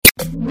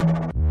Hi,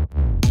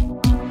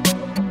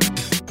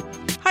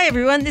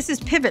 everyone. This is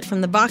Pivot from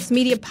the Vox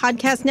Media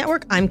Podcast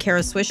Network. I'm Kara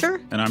Swisher.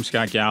 And I'm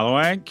Scott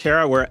Galloway.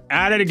 Kara, we're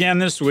at it again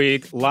this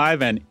week,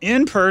 live and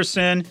in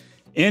person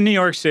in New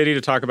York City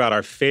to talk about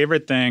our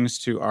favorite things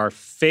to our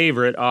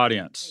favorite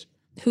audience.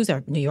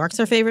 New York's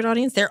our favorite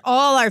audience? They're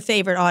all our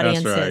favorite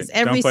audiences. That's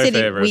right. Every city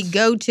favorites. we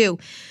go to.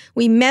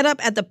 We met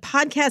up at the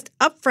podcast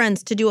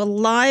Upfronts to do a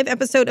live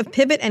episode of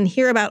Pivot and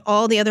hear about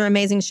all the other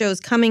amazing shows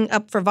coming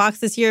up for Vox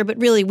this year, but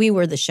really, we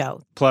were the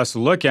show. Plus,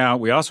 look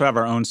out, we also have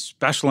our own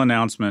special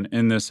announcement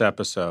in this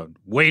episode.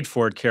 Wait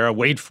for it, Kara,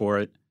 wait for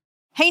it.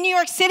 Hey, New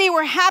York City,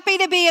 we're happy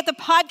to be at the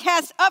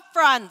podcast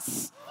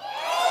Upfronts.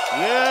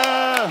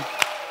 Yeah!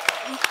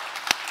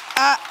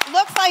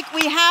 Looks like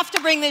we have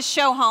to bring this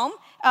show home.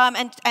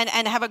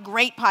 And have a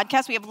great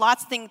podcast. We have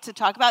lots of things to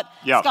talk about.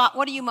 Yep. Scott,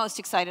 what are you most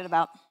excited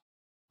about?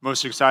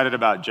 Most excited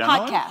about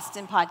generally? Podcasts.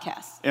 In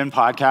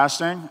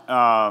podcasting?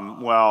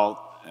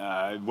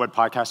 What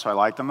podcast do I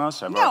like the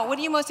most? What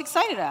are you most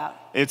excited about?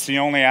 It's the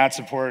only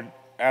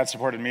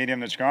ad-supported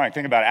medium that's growing.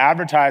 Think about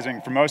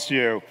advertising. For most of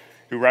you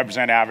who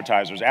represent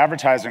advertisers,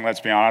 advertising,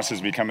 let's be honest, has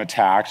become a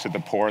tax that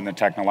the poor and the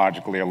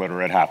technologically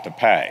illiterate have to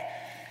pay.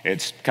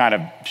 It's kind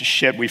of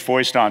shit we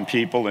foist on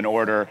people in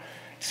order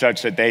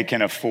such that they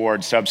can afford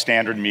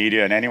substandard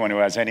media, and anyone who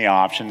has any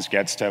options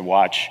gets to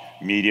watch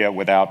media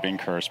without being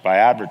cursed by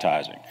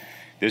advertising.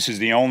 This is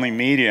the only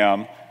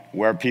medium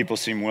where people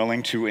seem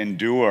willing to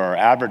endure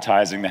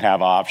advertising that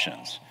have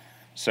options.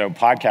 So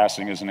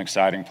podcasting is an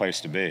exciting place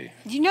to be.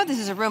 You know this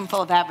is a room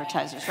full of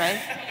advertisers, right?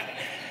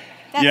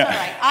 That's Yeah. all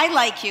right. I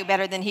like you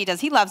better than he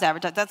does. He loves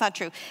advertising. That's not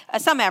true.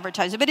 Some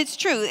advertisers, but it's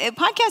true.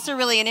 Podcasts are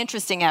really an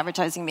interesting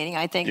advertising medium.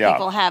 I think Yeah.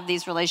 people have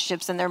these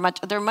relationships, and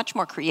they're much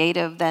more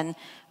creative than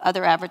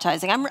other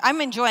advertising.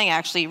 I'm enjoying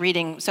actually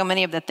reading so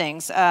many of the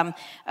things.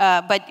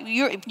 But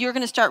you're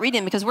going to start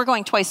reading because we're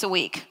going twice a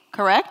week,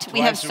 correct? We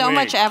have so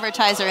much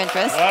advertiser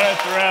interest. What a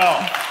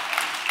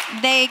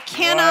thrill! They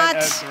cannot.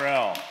 What a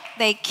thrill!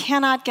 They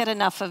cannot get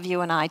enough of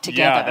you and I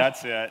together. Yeah,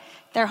 that's it.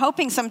 They're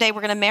hoping someday we're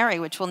going to marry,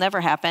 which will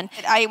never happen.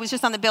 I was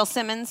just on the Bill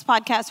Simmons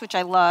podcast, which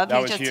I loved.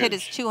 That he just was hit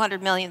huge. his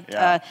 200 million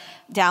Yeah.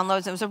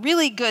 downloads. It was a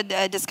really good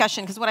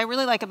discussion because what I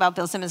really like about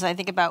Bill Simmons, and I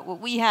think about what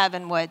we have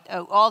and what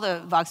all the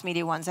Vox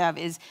Media ones have,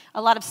 is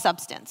a lot of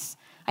substance.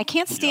 I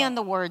can't stand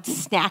the word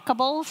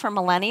snackable for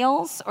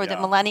millennials, or that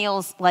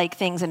millennials like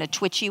things in a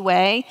twitchy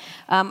way.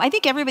 I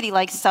think everybody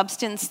likes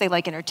substance. They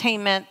like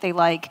entertainment. They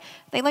like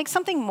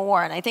something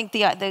more. And I think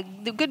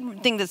the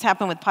good thing that's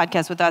happened with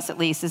podcasts, with us at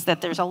least, is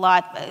that there's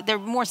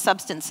more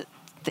substance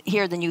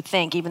here than you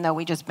think, even though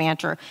we just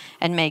banter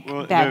and make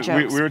bad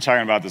jokes. We were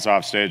talking about this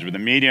off stage, but the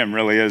medium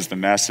really is the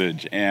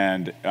message.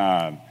 And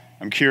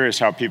I'm curious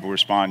how people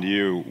respond to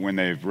you when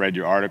they've read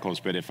your articles.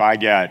 But if I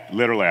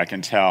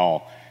can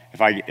tell.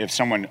 If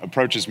someone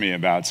approaches me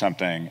about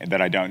something that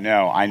I don't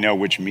know, I know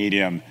which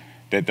medium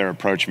that they're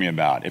approaching me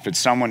about. If it's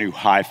someone who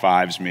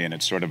high-fives me and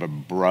it's sort of a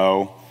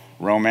bro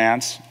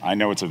romance, I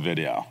know it's a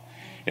video.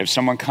 If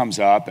someone comes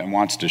up and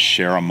wants to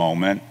share a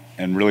moment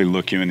and really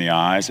look you in the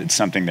eyes, it's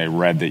something they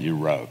read that you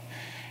wrote.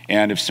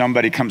 And if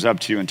somebody comes up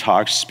to you and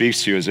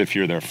speaks to you as if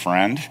you're their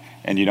friend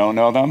and you don't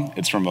know them,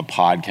 it's from a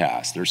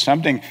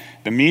podcast.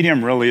 The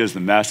medium really is the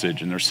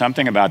message, and there's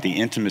something about the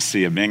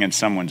intimacy of being in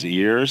someone's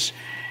ears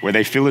where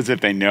they feel as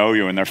if they know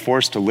you and they're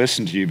forced to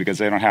listen to you because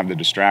they don't have the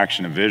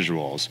distraction of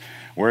visuals,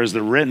 whereas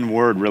the written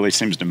word really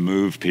seems to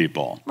move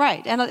people.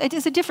 Right, and it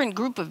is a different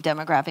group of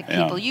demographic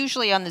people. Yeah.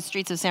 Usually on the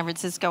streets of San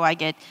Francisco, I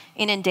get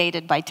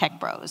inundated by tech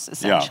bros,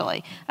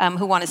 essentially,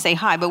 who want to say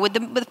hi. But with the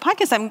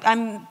podcast,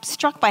 I'm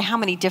struck by how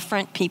many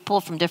different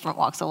people from different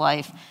walks of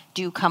life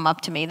do come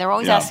up to me. They're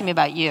always asking me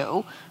about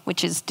you,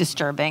 which is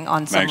disturbing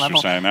on some Thanks level.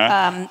 for saying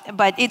that.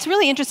 But it's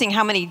really interesting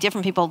how many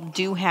different people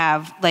do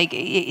have,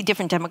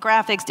 different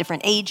demographics,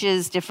 different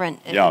ages,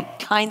 different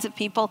kinds of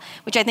people,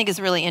 which I think is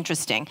really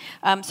interesting.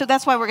 So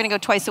that's why we're going to go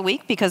twice a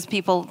week, because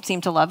people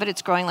seem to love it.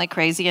 It's growing like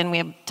crazy, and we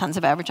have tons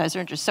of advertiser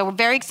interest. So we're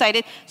very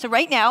excited. So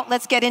right now,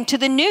 let's get into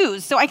the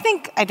news. So I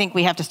think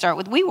we have to start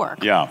with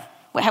WeWork. Yeah.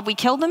 Have we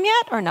killed them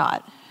yet or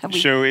not?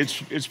 So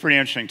it's pretty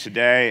interesting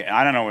today.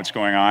 I don't know what's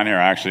going on here.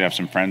 I actually have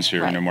some friends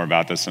here who know more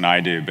about this than I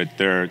do.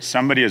 But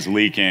somebody is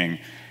leaking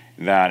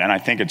that, and I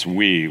think it's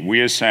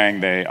We is saying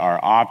they are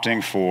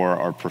opting for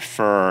or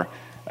prefer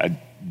a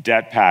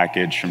debt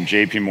package from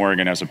JP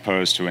Morgan as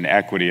opposed to an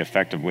equity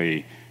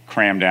effectively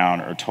crammed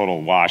down or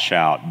total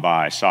washout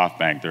by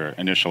SoftBank, their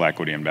initial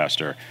equity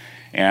investor.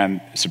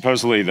 And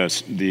supposedly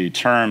the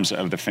terms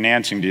of the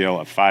financing deal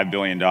of $5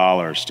 billion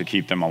to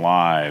keep them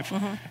alive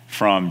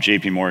from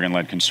JP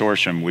Morgan-led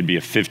consortium would be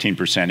a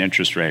 15%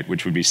 interest rate,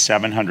 which would be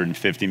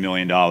 $750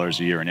 million a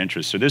year in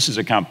interest. So this is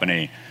a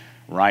company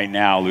right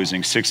now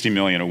losing $60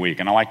 million a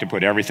week. And I like to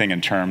put everything in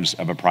terms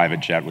of a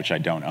private jet, which I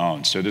don't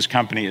own. So this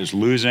company is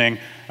losing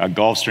a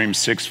Gulfstream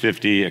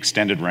 650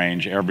 extended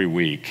range every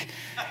week.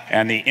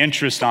 And the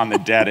interest on the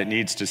debt it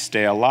needs to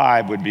stay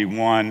alive would be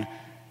one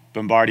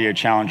Bombardier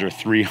Challenger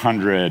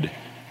 300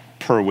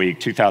 per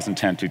week,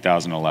 2010,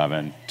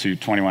 2011, to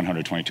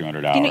 $2,100,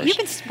 $2,200. You've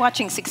been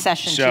watching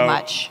Succession too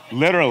much.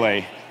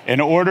 Literally, in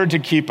order to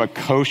keep a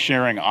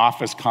co-sharing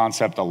office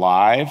concept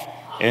alive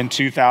in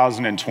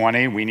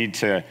 2020, we need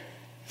to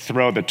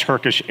throw the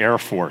Turkish Air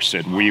Force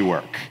at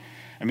WeWork.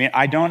 I mean,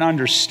 I don't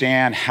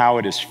understand how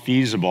it is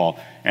feasible,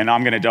 and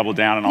I'm going to double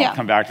down and I'll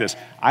come back to this.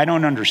 I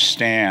don't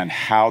understand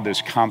how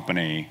this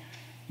company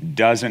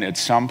doesn't at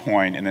some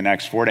point in the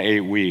next 4 to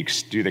 8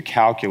 weeks do the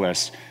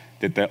calculus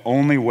that the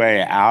only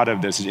way out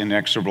of this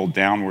inexorable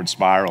downward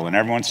spiral, and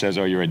everyone says,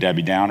 oh, you're a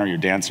Debbie Downer, you're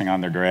dancing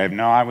on their grave.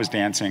 No, I was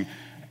dancing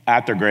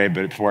at their grave,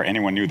 but before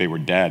anyone knew they were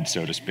dead,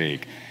 so to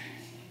speak.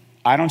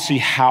 I don't see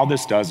how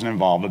this doesn't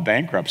involve a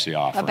bankruptcy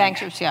offering. A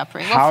bankruptcy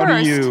offering. How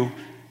do you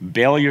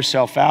bail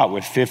yourself out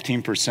with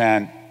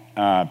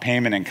 15%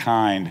 payment in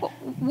kind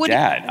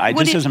debt? It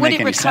just doesn't make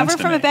any sense to me. Would it recover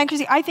from a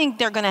bankruptcy? I think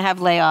they're going to have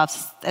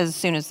layoffs as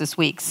soon as this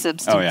week.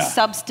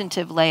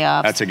 Substantive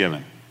layoffs. That's a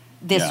given.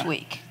 This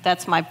week.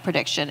 That's my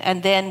prediction.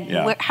 And then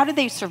how do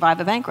they survive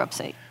a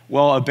bankruptcy?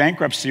 Well, a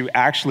bankruptcy,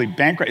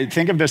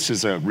 think of this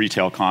as a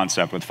retail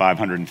concept with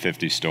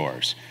 550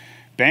 stores.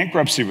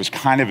 Bankruptcy was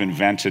kind of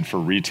invented for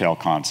retail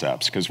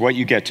concepts because what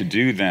you get to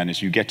do then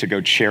is you get to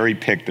go cherry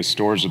pick the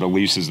stores or the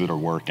leases that are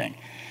working.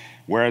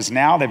 Whereas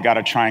now they've got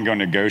to try and go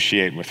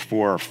negotiate with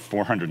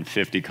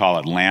 450, call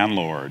it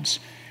landlords,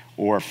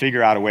 or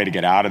figure out a way to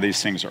get out of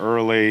these things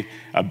early.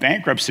 A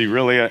bankruptcy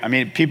really, I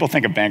mean, people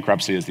think of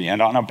bankruptcy as the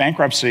end all. No,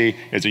 bankruptcy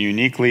is a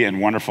uniquely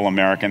and wonderful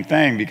American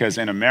thing because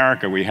in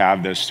America we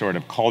have this sort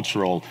of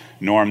cultural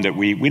norm that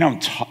we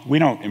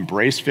don't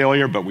embrace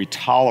failure, but we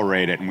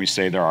tolerate it and we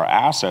say there are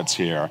assets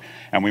here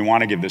and we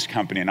want to give this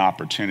company an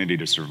opportunity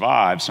to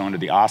survive. So under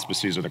the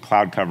auspices of the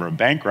cloud cover of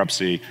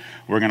bankruptcy,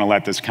 we're going to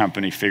let this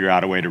company figure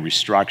out a way to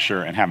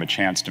restructure and have a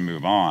chance to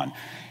move on.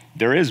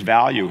 There is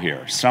value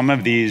here. Some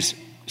of these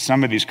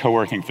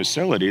co-working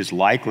facilities,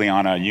 likely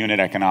on a unit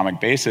economic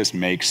basis,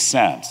 make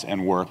sense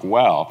and work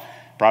well.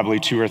 Probably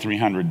 200 or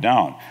 300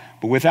 don't.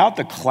 But without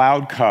the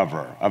cloud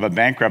cover of a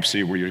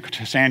bankruptcy where you're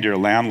saying to your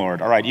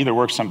landlord, all right, either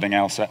work something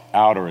else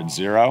out or it's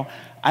zero,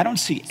 I don't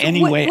see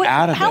any way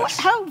out of this.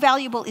 How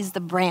valuable is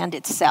the brand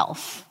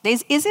itself?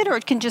 Is it, or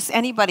can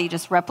anybody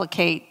just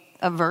replicate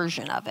a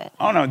version of it?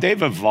 Oh no,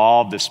 they've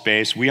evolved the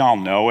space. We all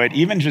know it.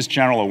 Even just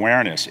general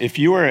awareness. If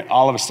you were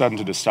all of a sudden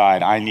to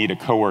decide, I need a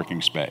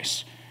co-working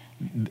space,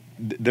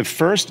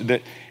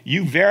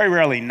 you very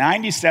rarely,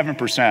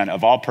 97%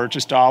 of all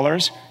purchase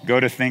dollars go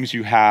to things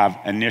you have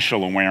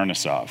initial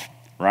awareness of,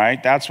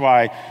 right? That's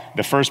why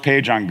the first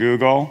page on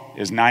Google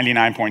is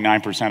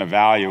 99.9% of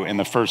value, and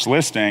the first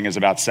listing is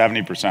about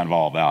 70% of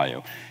all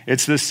value.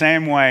 It's the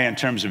same way in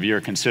terms of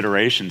your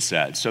consideration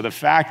set. So the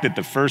fact that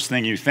the first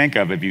thing you think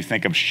of, if you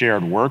think of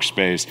shared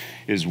workspace,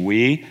 is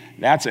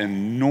that's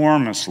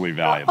enormously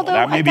valuable. Although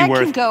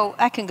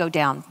that can go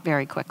down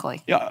very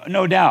quickly. Yeah,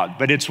 no doubt,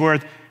 but it's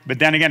worth. But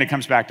then again, it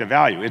comes back to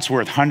value. It's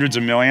worth hundreds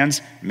of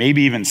millions,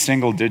 maybe even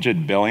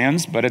single-digit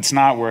billions, but it's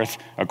not worth,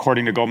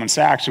 according to Goldman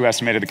Sachs, who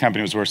estimated the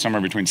company was worth somewhere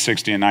between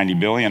 60 and 90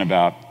 billion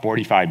about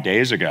 45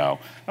 days ago.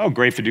 Oh,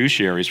 great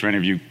fiduciaries for any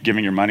of you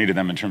giving your money to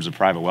them in terms of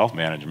private wealth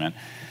management.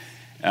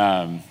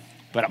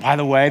 But by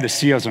the way, the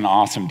CEO's an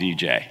awesome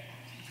DJ.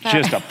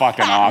 Just a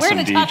fucking awesome DJ. We're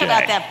going to talk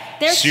about that.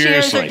 Their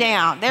shares are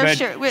down.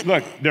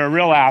 Look, there are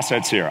real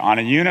assets here. On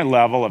a unit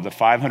level of the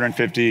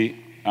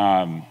 550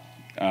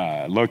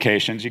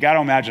 locations, you got to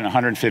imagine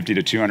 150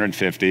 to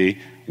 250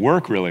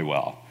 work really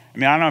well. I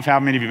mean, I don't know how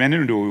many of you have been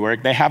into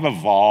WeWork. They have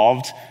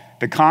evolved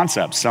the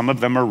concepts. Some of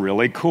them are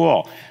really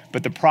cool.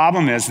 But the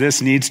problem is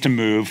this needs to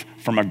move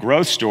from a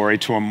growth story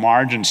to a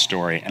margin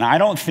story. And I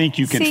don't think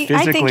you can physically...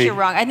 I think you're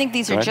wrong. I think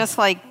these are just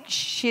like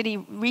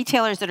shitty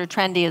retailers that are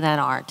trendy and then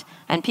aren't.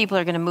 And people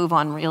are going to move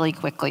on really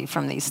quickly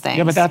from these things.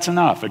 Yeah, but that's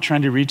enough. A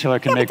trendy retailer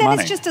can make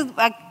money. It's just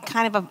a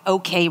kind of an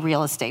okay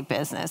real estate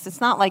business.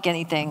 It's not like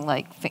anything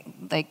like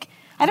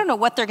I don't know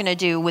what they're going to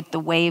do with the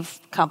Wave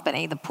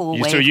company, the pool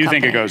Wave company. So you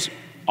think it goes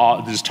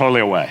just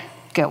totally away?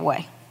 Go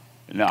away.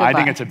 No, I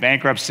think it's a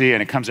bankruptcy,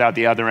 and it comes out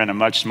the other end a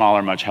much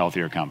smaller, much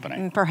healthier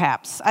company.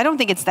 Perhaps. I don't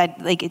think it's that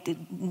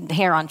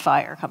hair on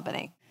fire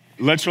company.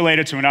 Let's relate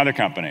it to another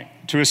company.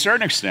 To a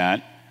certain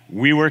extent,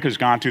 WeWork has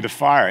gone through the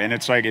fire, and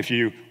it's like if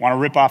you want to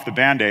rip off the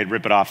Band-Aid,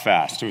 rip it off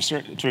fast. To a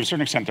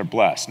certain extent, they're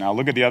blessed. Now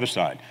look at the other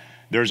side.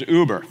 There's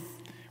Uber,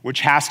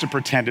 which has to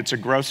pretend it's a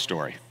growth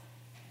story.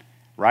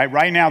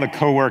 Right now, the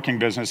co-working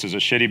business is a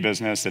shitty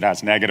business that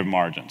has negative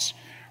margins.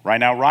 Right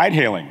now,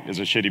 ride-hailing is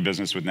a shitty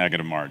business with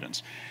negative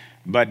margins.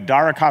 But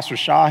Dara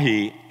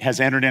Khosrowshahi has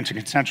entered into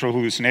consensual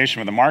hallucination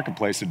with the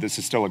marketplace that this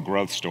is still a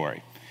growth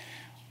story.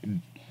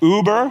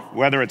 Uber,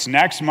 whether it's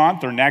next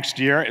month or next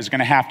year, is going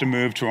to have to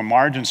move to a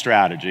margin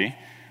strategy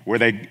where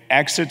they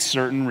exit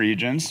certain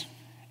regions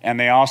and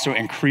they also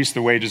increase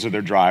the wages of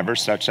their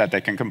drivers such that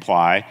they can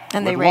comply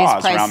with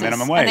laws around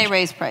minimum wage. And they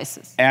raise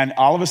prices. And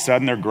all of a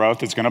sudden, their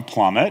growth is going to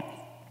plummet.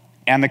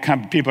 And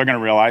the people are going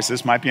to realize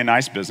this might be a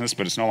nice business,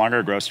 but it's no longer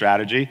a growth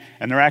strategy,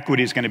 and their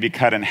equity is going to be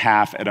cut in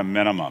half at a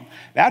minimum.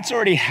 That's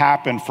already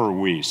happened for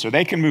We. So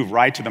they can move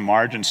right to the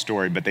margin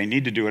story, but they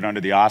need to do it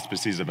under the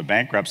auspices of a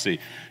bankruptcy.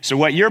 So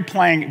what you're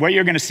going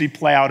to see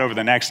play out over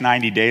the next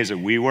 90 days at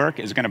WeWork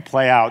is going to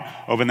play out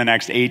over the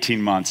next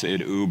 18 months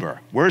at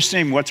Uber. We're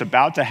seeing what's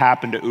about to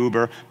happen to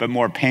Uber, but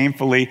more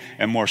painfully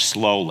and more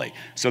slowly.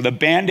 So the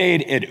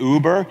Band-Aid at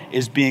Uber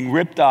is being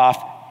ripped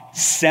off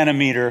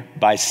centimeter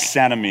by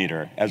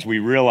centimeter as we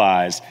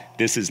realize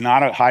this is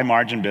not a high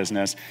margin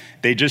business.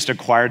 They just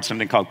acquired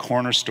something called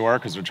Corner Store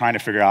because they're trying to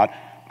figure out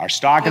our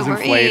stock is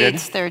inflated.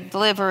 Eats, their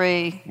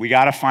delivery. We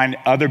got to find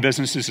other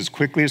businesses as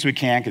quickly as we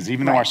can because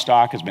even though our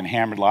stock has been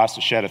hammered, lost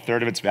a shed a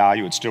third of its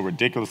value, it's still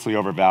ridiculously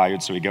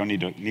overvalued. So we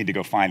need to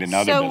go find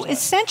another business. So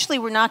essentially,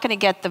 we're not going to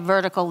get the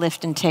vertical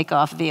lift and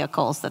takeoff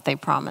vehicles that they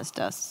promised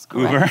us.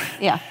 Correct?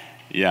 Uber? Yeah.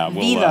 Yeah.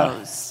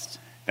 Velos.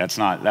 That's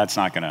not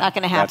going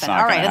to happen.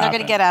 All right, and they're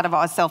going to get out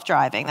of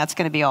self-driving. That's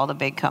going to be all the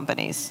big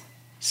companies.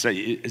 So,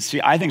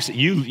 see, I think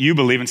you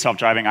believe in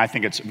self-driving. I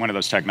think it's one of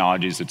those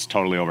technologies that's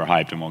totally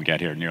overhyped and won't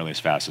get here nearly as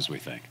fast as we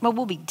think. Well,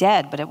 we'll be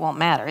dead, but it won't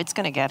matter. It's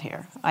going to get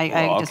here.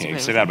 I disagree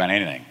with say that about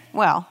anything.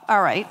 Well,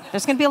 all right.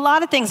 There's going to be a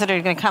lot of things that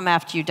are going to come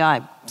after you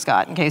die,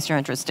 Scott, in case you're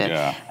interested.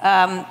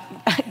 Yeah.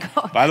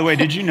 By the way,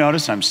 did you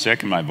notice I'm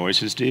sick and my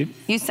voice is deep?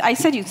 I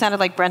said you sounded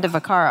like Brenda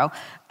Vaccaro.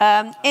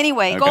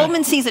 Anyway, Okay.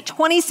 Goldman sees a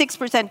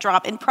 26%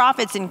 drop in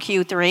profits in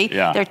Q3.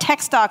 Yeah. Their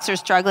tech stocks are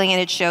struggling, and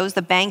it shows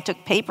the bank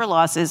took paper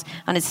losses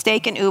on its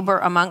stake in Uber,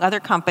 among other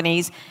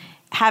companies.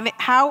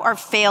 How are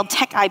failed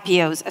tech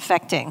IPOs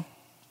affecting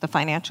the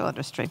financial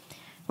industry?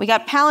 We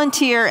got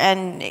Palantir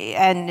and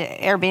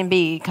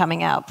Airbnb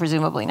coming out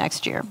presumably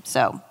next year.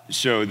 So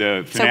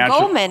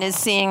Goldman is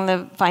seeing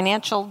the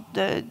financial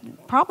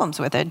problems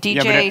with it.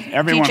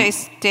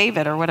 DJ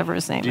David or whatever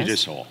his name is. DJ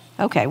Soul.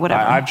 Okay,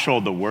 whatever. I've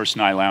trolled the worst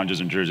night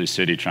lounges in Jersey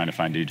City trying to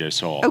find DJ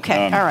Soul. Okay,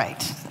 all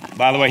right.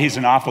 By the way, he's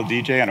an awful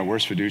DJ and a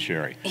worse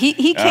fiduciary.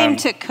 He came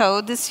to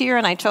Code this year,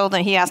 and I told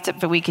him, he asked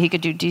if he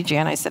could do DJ,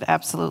 and I said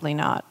absolutely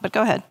not. But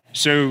go ahead.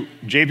 So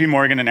JP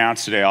Morgan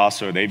announced today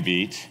also they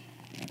beat,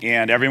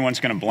 and everyone's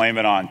going to blame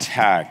it on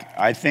tech.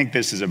 I think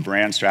this is a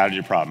brand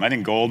strategy problem. I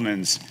think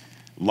Goldman's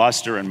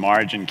luster and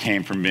margin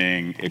came from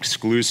being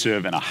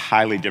exclusive and a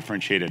highly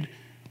differentiated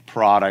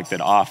product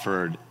that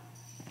offered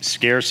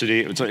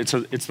scarcity.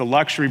 It's the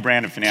luxury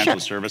brand of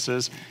financial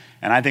services.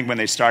 And I think when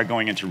they start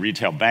going into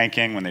retail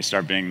banking, when they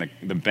start being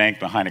the bank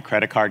behind a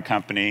credit card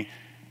company,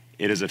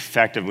 it is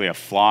effectively a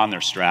flaw in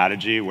their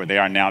strategy where they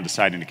are now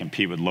deciding to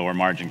compete with lower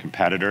margin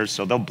competitors.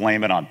 So they'll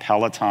blame it on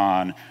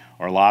Peloton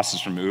or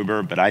losses from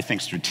Uber. But I think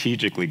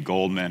strategically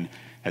Goldman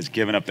has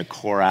given up the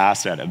core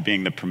asset of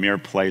being the premier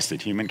place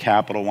that human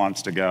capital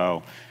wants to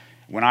go.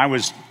 When I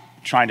was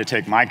trying to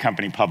take my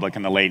company public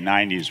in the late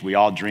 90s, we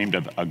all dreamed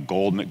of a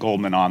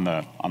Goldman on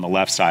the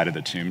left side of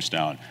the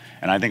tombstone.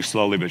 And I think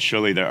slowly but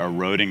surely they're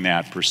eroding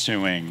that,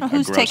 pursuing a growth strategy.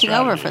 Who's taking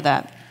over for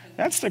that?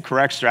 That's the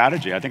correct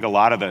strategy. I think a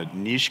lot of the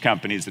niche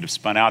companies that have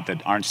spun out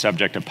that aren't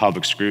subject to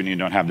public scrutiny and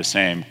don't have the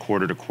same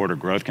quarter-to-quarter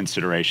growth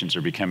considerations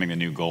are becoming the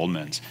new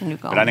Goldmans.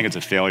 But I think it's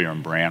a failure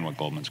in brand what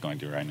Goldman's going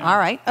through right now. All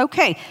right.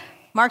 Okay.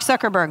 Mark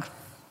Zuckerberg.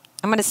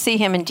 I'm going to see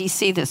him in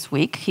D.C. this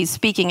week. He's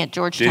speaking at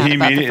Georgetown. Did he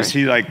meet? Is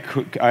he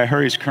like? I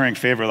heard he's currying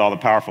favor with all the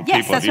powerful people.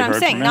 Yes, that's what I'm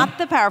saying. Not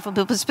the powerful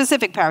people,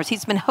 specific powers.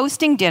 He's been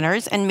hosting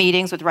dinners and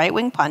meetings with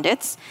right-wing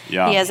pundits.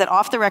 Yeah. He has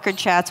off-the-record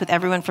chats with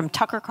everyone from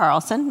Tucker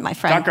Carlson, my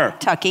friend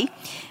Tucky,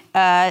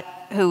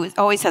 who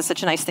always has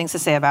such nice things to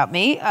say about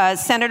me.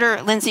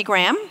 Senator Lindsey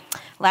Graham.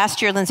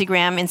 Last year, Lindsey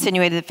Graham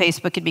insinuated that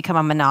Facebook had become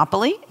a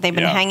monopoly. They've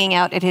been hanging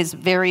out at his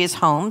various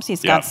homes.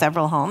 He's got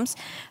several homes.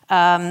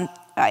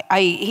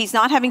 He's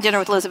not having dinner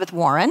with Elizabeth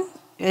Warren.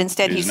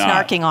 Instead, he's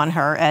snarking on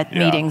her at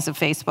meetings of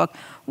Facebook.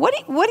 What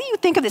do you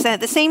think of this? And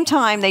at the same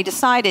time, they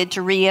decided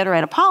to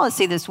reiterate a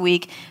policy this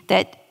week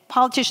that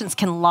politicians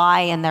can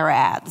lie in their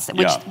ads,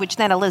 which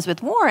then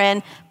Elizabeth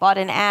Warren bought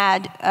an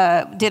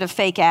ad, did a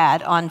fake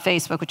ad on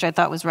Facebook, which I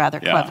thought was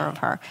rather clever of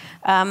her.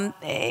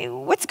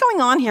 What's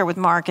going on here with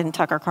Mark and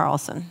Tucker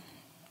Carlson?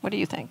 What do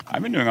you think?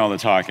 I've been doing all the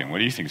talking. What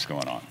do you think is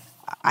going on?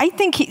 I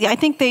think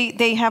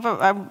they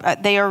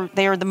have they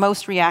are the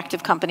most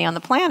reactive company on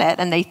the planet,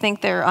 and they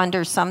think they're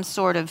under some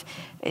sort of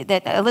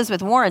that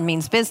Elizabeth Warren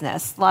means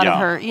business. A lot of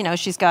her,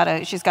 she's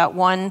got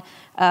one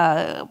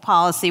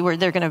policy where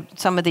they're going to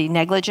some of the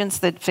negligence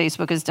that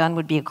Facebook has done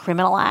would be a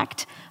criminal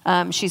act.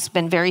 She's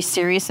been very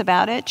serious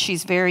about it.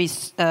 She's very.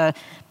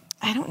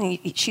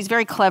 She's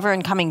very clever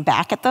in coming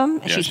back at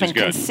them. She's been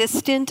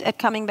consistent at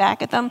coming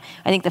back at them.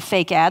 I think the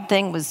fake ad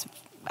thing was.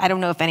 I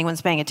don't know if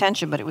anyone's paying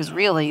attention, but it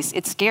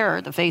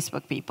scared the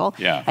Facebook people.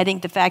 Yeah. I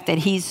think the fact that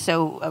he's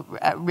so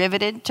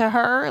riveted to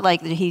her,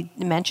 like that he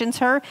mentions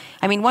her.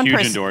 I mean, one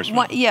person in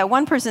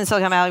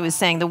Silicon Valley was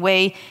saying the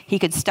way he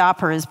could stop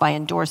her is by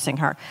endorsing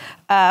her.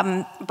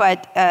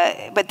 But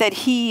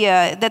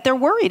that they're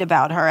worried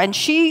about her, and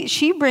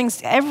she brings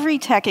every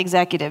tech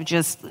executive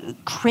just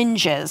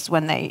cringes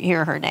when they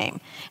hear her name.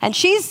 And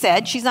she's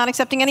said she's not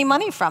accepting any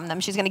money from them.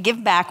 She's going to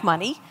give back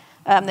money.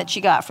 that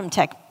she got from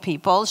tech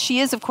people. She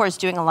is, of course,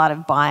 doing a lot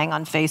of buying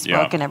on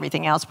Facebook and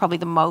everything else, probably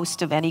the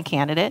most of any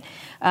candidate.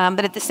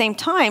 But at the same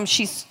time,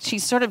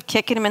 she's sort of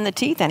kicking him in the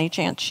teeth any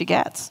chance she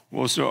gets.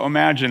 Well, so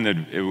imagine that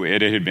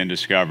it had been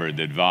discovered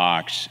that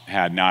Vox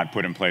had not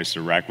put in place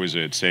the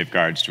requisite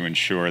safeguards to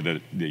ensure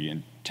that the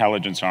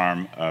intelligence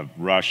arm of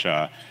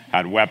Russia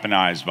had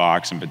weaponized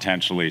Vox and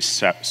potentially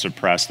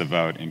suppressed the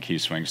vote in key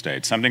swing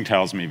states. Something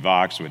tells me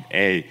Vox would,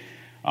 a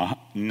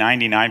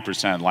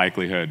 99%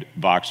 likelihood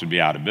Vox would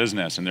be out of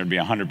business, and there'd be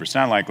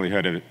 100%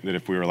 likelihood that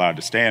if we were allowed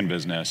to stay in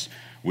business,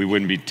 we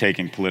wouldn't be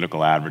taking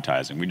political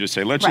advertising. We'd just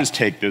say, let's just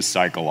take this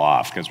cycle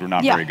off because we're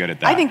not very good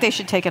at that. I think they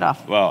should take it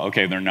off. Well,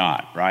 okay, they're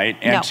not, right?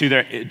 And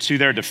to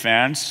their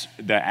defense,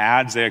 the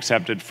ads they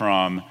accepted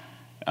from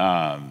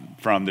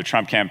the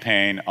Trump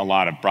campaign, a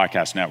lot of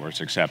broadcast networks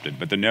accepted.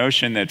 But the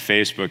notion that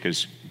Facebook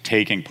is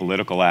taking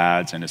political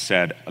ads and has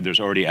said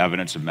there's already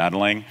evidence of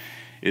meddling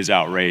is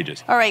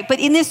outrageous. All right, but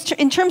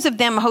in terms of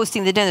them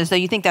hosting the dinners, though,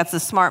 you think that's a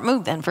smart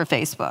move then for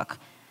Facebook?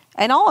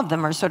 And all of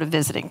them are sort of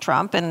visiting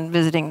Trump and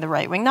visiting the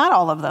right wing. Not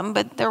all of them,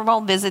 but they're all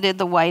visited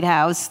the White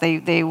House.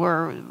 They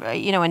were,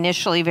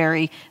 initially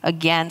very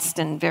against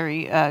and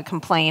very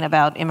complain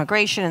about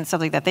immigration and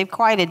stuff like that. They've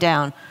quieted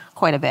down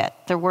quite a bit.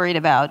 They're worried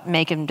about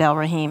Makin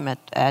Delrahim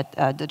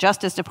at the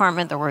Justice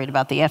Department. They're worried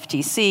about the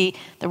FTC.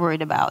 They're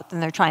worried about,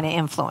 and they're trying to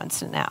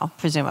influence it now,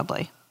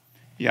 presumably.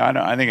 Yeah,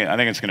 I think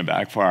it's going to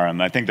backfire.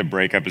 I think the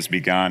breakup has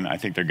begun. I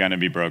think they're going to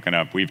be broken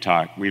up. We've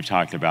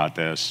talked about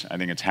this. I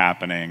think it's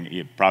happening.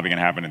 It's probably going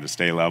to happen at the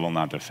state level,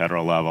 not the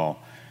federal level.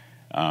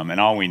 And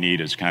all we need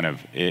is kind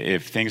of,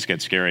 if things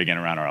get scary again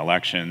around our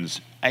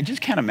elections, I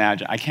can't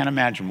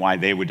imagine why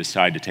they would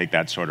decide to take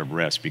that sort of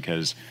risk,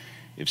 because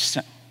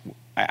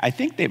I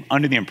think they're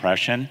under the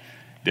impression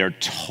they're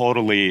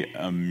totally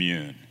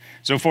immune.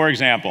 So, for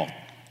example,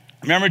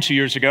 remember 2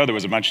 years ago there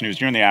was a bunch of news.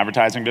 You're in the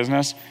advertising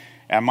business.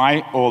 At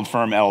my old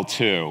firm,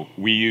 L2,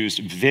 we used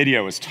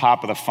video as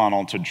top of the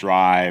funnel to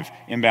drive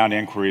inbound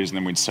inquiries, and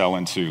then we'd sell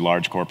into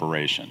large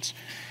corporations.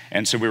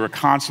 And so we were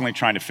constantly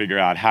trying to figure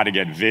out how to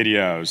get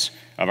videos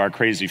of our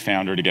crazy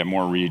founder to get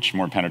more reach,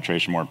 more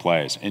penetration, more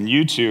plays. In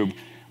YouTube,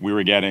 we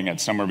were getting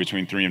at somewhere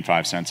between 3 and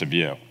 5 cents a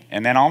view.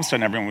 And then all of a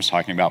sudden, everyone was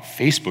talking about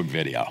Facebook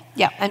video.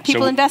 Yeah, and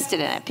people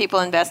invested in it. People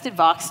invested.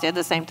 Vox did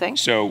the same thing.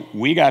 So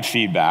we got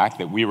feedback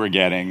that we were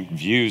getting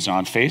views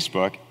on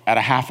Facebook at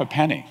a half a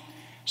penny.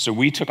 So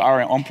we took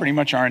pretty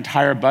much our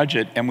entire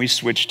budget and we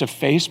switched to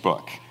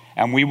Facebook.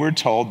 And we were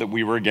told that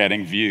we were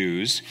getting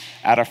views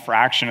at a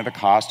fraction of the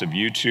cost of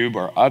YouTube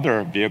or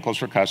other vehicles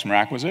for customer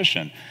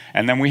acquisition.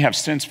 And then we have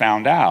since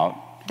found out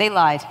they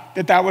lied.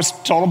 That was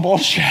total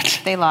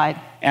bullshit. They lied.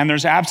 And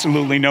there's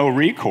absolutely no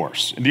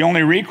recourse. The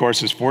only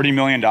recourse is $40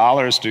 million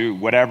to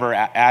whatever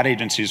ad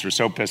agencies were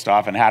so pissed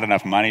off and had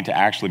enough money to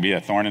actually be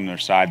a thorn in their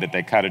side that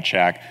they cut a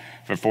check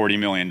for $40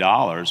 million,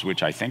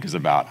 which I think is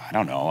about,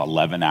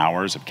 11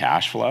 hours of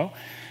cash flow.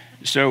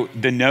 So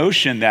the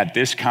notion that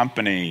this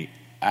company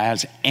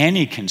has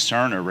any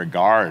concern or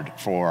regard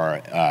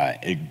for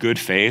a good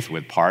faith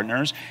with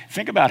partners,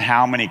 think about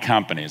how many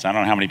companies, I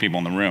don't know how many people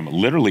in the room,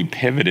 literally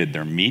pivoted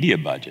their media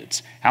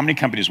budgets. How many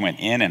companies went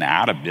in and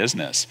out of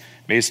business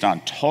based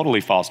on totally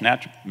false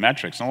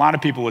metrics? And a lot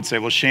of people would say,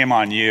 well, shame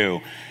on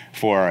you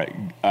for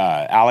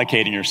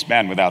allocating your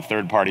spend without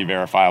third-party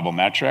verifiable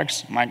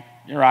metrics. I'm like,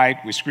 you're right,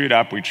 we screwed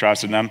up, we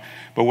trusted them.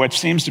 But what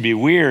seems to be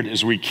weird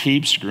is we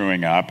keep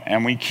screwing up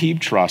and we keep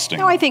trusting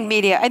them. I think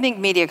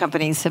media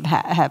companies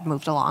have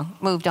moved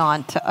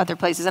on to other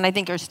places, and I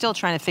think are still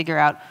trying to figure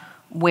out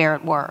where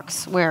it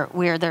works, where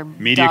they're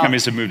media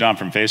companies have moved on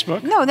from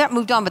Facebook? No, not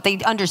moved on, but they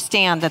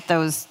understand that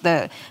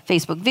the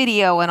Facebook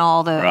video and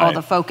all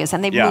the focus,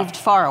 and they've moved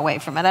far away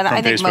from it. And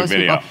I think most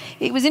people.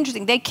 It was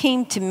interesting. They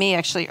came to me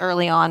actually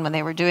early on when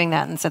they were doing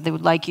that and said they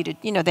would like you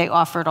to, they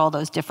offered all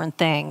those different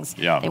things.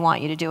 Yeah. They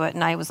want you to do it,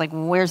 and I was like,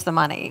 well, where's the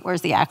money?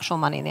 Where's the actual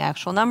money and the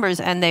actual numbers?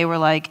 And they were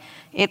like,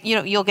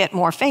 you'll get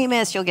more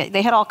famous.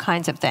 They had all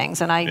kinds of things,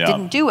 and I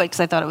didn't do it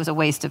because I thought it was a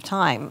waste of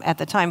time at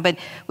the time. But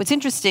what's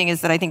interesting is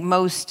that I think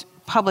most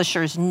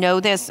publishers know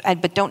this,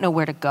 but don't know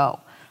where to go.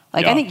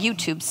 I think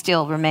YouTube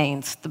still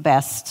remains the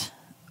best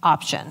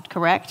option,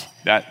 correct?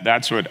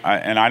 That's what,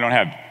 I don't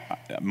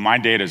have, my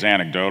data is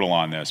anecdotal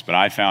on this, but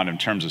I found in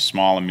terms of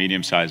small and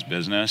medium-sized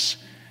business,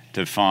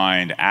 to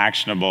find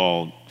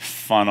actionable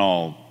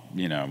funnel,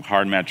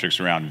 hard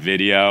metrics around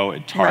video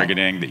and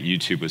targeting, that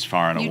YouTube was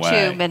far and away.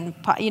 YouTube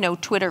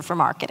and, Twitter for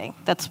marketing.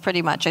 That's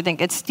pretty much, I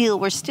think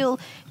we're still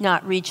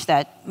not reached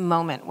that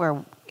moment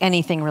where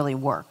anything really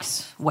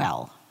works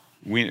well.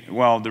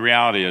 The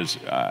reality is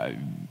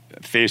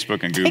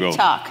Facebook and Google.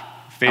 TikTok.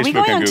 Facebook Are we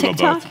going and on Google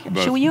TikTok?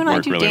 both Should you and I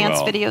work do really dance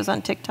well. videos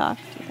on TikTok?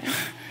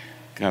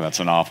 God, that's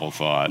an awful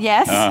thought.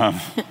 Yes.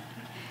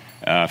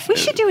 We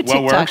should do a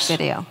TikTok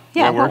video.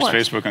 Yeah, what works?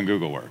 Facebook and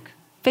Google work.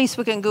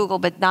 Facebook and Google,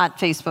 but not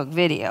Facebook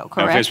video,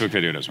 correct? No, Facebook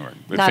video doesn't work.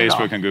 But not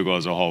Facebook and Google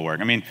as a whole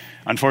work.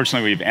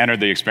 Unfortunately, we've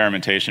entered the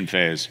experimentation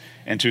phase,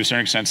 and to a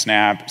certain extent,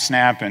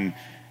 Snap and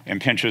and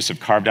Pinterest have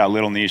carved out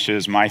little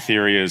niches. My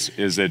theory is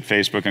that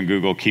Facebook and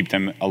Google keep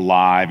them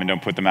alive and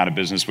don't put them out of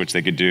business, which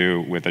they could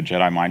do with a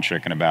Jedi mind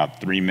trick in about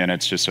 3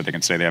 minutes, just so they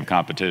can say they have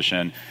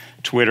competition.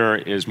 Twitter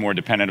is more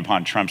dependent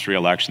upon Trump's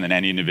reelection than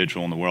any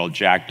individual in the world.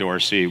 Jack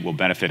Dorsey will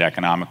benefit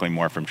economically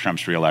more from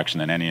Trump's reelection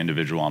than any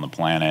individual on the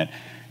planet.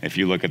 If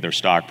you look at their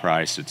stock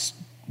price, it's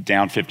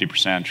down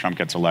 50%. Trump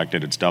gets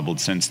elected. It's doubled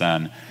since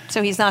then.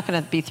 So he's not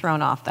going to be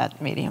thrown off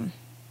that medium.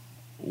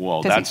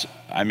 Well,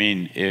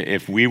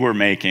 if we were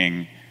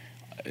making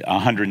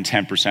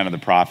 110% of the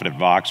profit at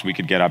Vox, we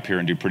could get up here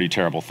and do pretty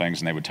terrible things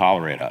and they would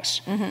tolerate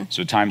us. Mm-hmm.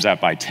 So times that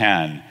by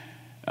 10,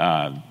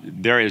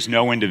 there is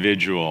no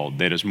individual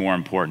that is more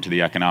important to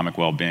the economic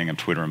well-being of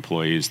Twitter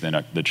employees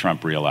than the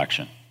Trump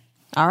reelection.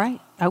 All right.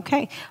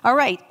 Okay. All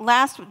right.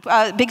 Last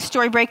big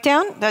story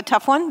breakdown, the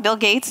tough one. Bill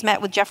Gates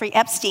met with Jeffrey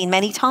Epstein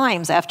many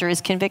times after his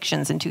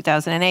convictions in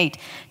 2008.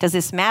 Does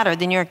this matter?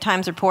 The New York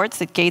Times reports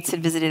that Gates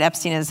had visited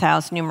Epstein at his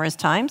house numerous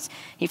times.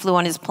 He flew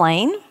on his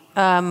plane,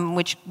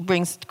 which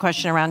brings the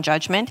question around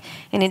judgment.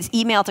 In his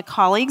email to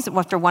colleagues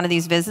after one of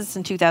these visits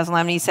in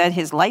 2011, he said,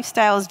 his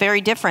lifestyle is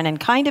very different and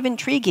kind of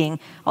intriguing,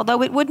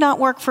 although it would not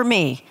work for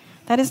me.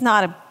 That is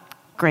not a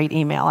great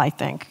email, I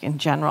think, in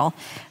general.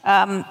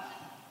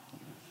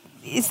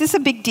 Is this a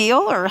big deal,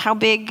 or how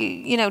big,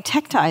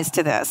 tech ties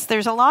to this?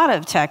 There's a lot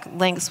of tech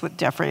links with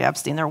Jeffrey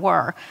Epstein. There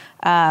were.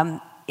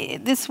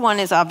 This one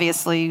is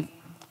obviously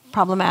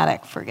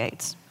problematic for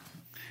Gates.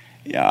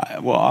 Yeah,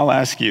 well, I'll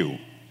ask you.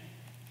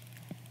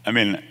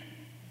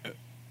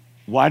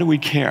 Why do we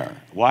care?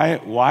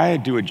 Why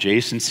do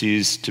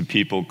adjacencies to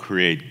people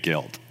create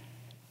guilt?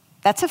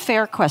 That's a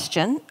fair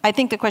question. I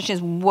think the question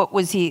is, what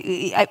was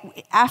he,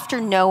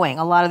 after knowing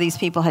a lot of these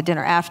people had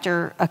dinner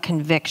after a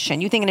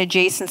conviction, you think an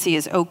adjacency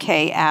is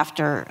okay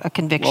after a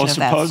conviction of that sort?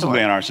 Well, supposedly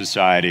in our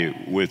society,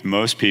 with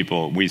most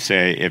people, we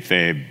say if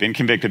they've been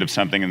convicted of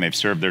something and they've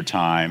served their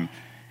time,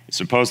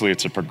 supposedly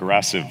it's a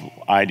progressive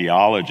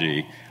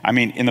ideology.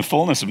 In the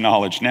fullness of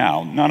knowledge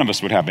now, none of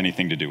us would have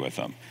anything to do with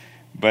them.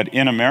 But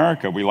in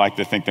America, we like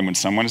to think that when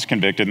someone is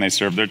convicted and they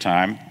serve their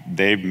time,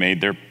 they've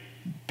made their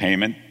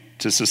payment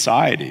to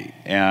society.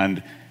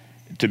 And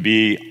to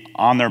be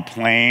on their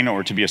plane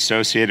or to be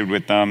associated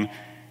with them,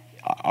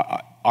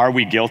 are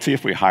we guilty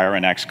if we hire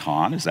an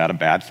ex-con? Is that a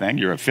bad thing?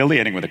 You're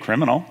affiliating with a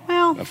criminal,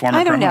 a former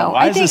I don't criminal. know.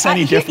 Why is this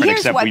any different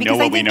except we know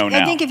what we know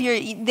now? I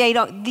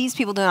think these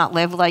people do not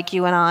live like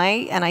you and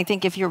I, and I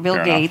think if you're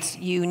Bill Gates,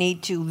 you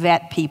need to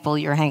vet people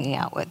you're hanging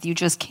out with. You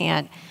just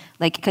can't,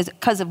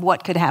 because of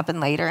what could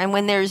happen later. And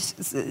when there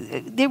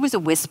was a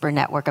whisper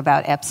network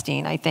about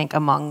Epstein, I think,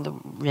 among the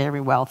very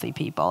wealthy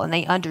people, and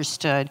they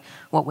understood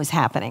what was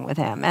happening with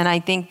him. And I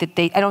think that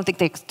I don't think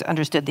they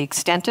understood the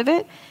extent of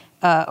it,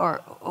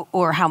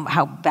 or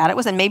how bad it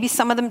was, and maybe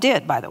some of them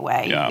did, by the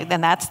way. Yeah.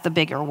 Then that's the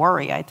bigger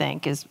worry, I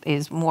think,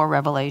 is more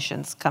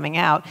revelations coming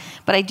out.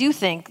 But I do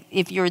think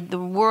if you're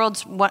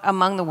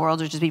among the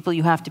world's richest people,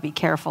 you have to be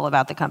careful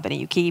about the company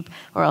you keep,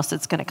 or else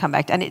it's going to come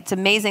back. And it's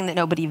amazing that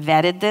nobody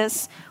vetted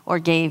this or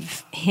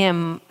gave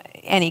him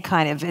any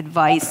kind of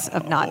advice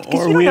of not,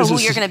 because you don't know who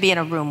you're going to be in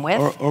a room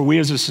with. Or we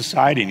as a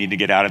society need to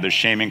get out of the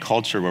shaming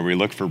culture where we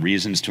look for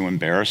reasons to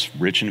embarrass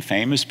rich and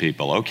famous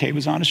people. Okay, he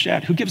was on his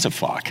jet. Who gives a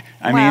fuck?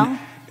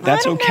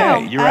 That's okay.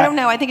 I don't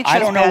know. I think it shows I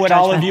don't know bad what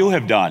judgment. all of you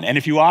have done. And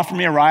if you offer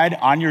me a ride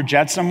on your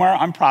jet somewhere,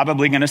 I'm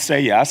probably going to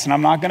say yes, and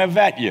I'm not going to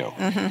vet you.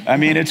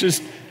 Mm-hmm. It's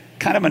just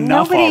kind of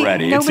enough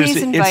already. It's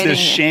this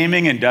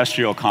shaming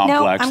industrial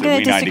complex I'm that we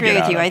need to get out of. I'm going to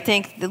disagree with you. I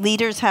think the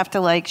leaders have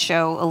to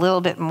show a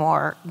little bit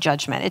more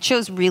judgment. It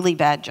shows really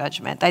bad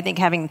judgment. I think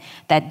having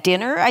that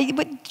dinner,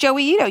 but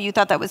Joey, you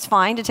thought that was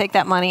fine to take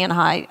that money and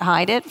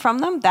hide it from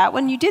them. That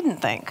one you didn't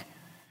think.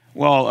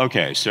 Well,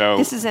 okay, so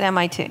this is at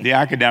MIT. The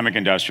academic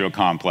industrial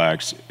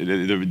complex,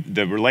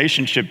 the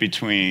relationship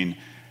between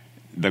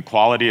the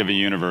quality of a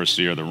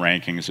university or the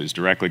rankings is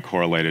directly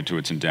correlated to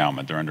its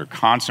endowment. They're under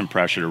constant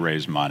pressure to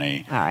raise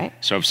money. All right.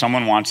 So if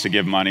someone wants to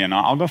give money, and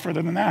I'll go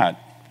further than that,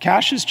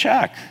 cash his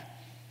check.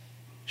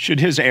 Should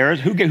his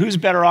heirs, who's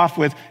better off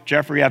with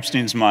Jeffrey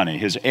Epstein's money,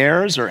 his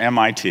heirs or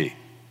MIT?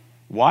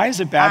 Why is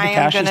it bad to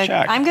cash his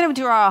check? I'm going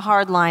to draw a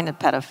hard line at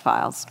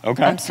pedophiles.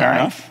 Okay, I'm sorry. fair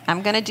enough.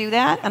 I'm going to do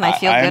that, and I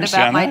feel good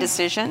about my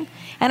decision.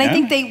 And I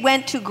think they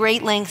went to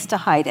great lengths to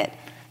hide it.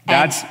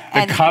 That's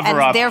the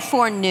cover-up. And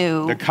therefore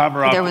knew the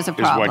cover-up there was a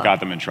problem. Is what got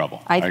them in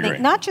trouble. I agree. think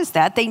not just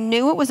that, they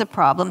knew it was a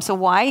problem. So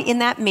why in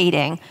that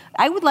meeting,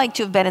 I would like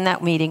to have been in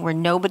that meeting where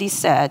nobody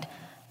said,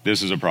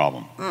 this is a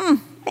problem.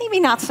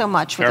 Maybe not so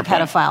much with the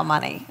pedophile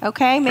money,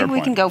 okay? Maybe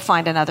we can go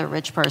find another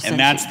rich person. And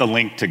that's the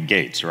link to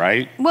Gates,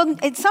 right? Well,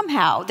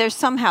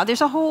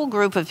 there's a whole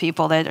group of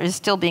people that are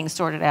still being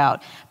sorted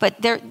out.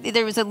 But there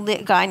was a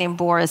guy named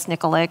Boris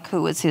Nikolic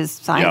who was his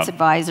science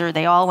advisor.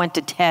 They all went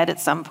to TED at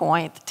some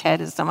point.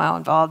 TED is somehow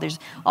involved. There's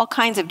all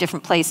kinds of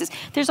different places.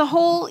 There's a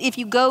whole, if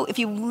you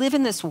live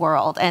in this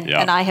world, and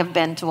I have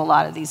been to a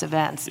lot of these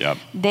events,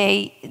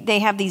 they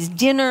have these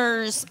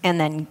dinners and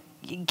then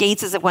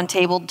Gates is at one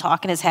table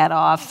talking his head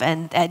off,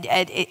 and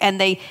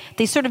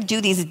they sort of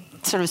do these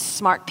sort of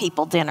smart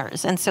people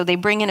dinners. And so they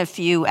bring in a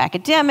few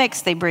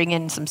academics, they bring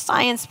in some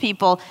science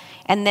people,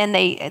 and then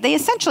they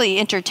essentially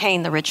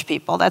entertain the rich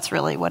people. That's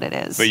really what it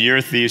is. But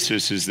your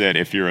thesis is that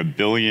if you're a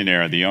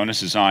billionaire, the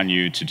onus is on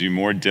you to do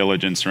more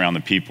diligence around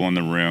the people in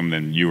the room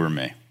than you or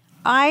me.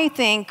 I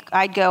think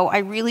I'd go, I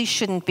really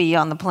shouldn't be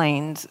on the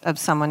planes of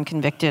someone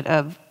convicted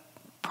of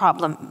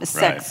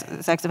sex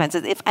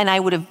offenses, and I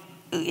would have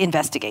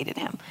investigated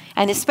him.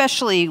 And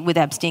especially with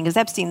Epstein, because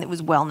Epstein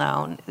was well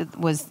known,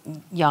 was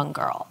young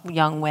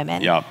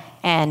women. Yep.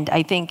 And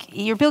I think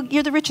you're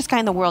the richest guy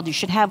in the world. You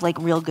should have like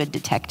real good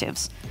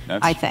detectives.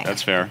 I think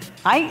that's fair.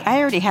 I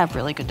already have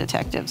really good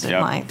detectives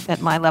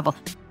at my level.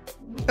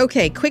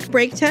 Okay, quick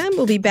break time.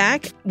 We'll be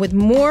back with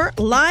more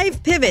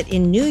Live Pivot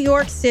in New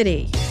York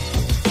City.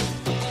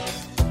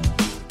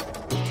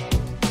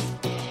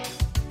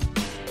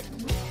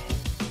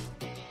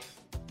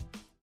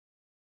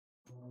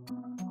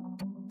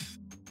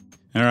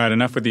 All right,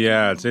 enough with the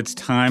ads. It's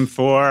time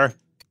for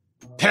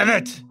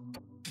Pivot.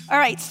 All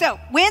right, so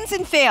wins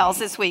and fails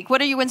this week.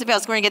 What are your wins and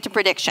fails? We're going to get to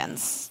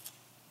predictions.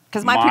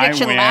 Because my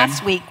prediction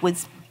last week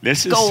was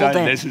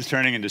golden. This is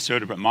turning into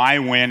soda, but my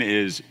win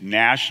is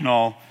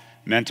National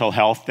Mental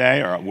Health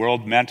Day or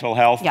World Mental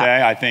Health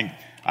Day. I think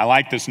I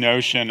like this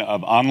notion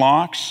of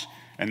unlocks,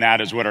 and that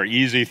is what are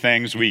easy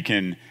things we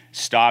can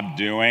stop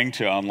doing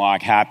to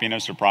unlock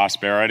happiness or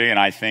prosperity. And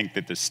I think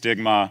that the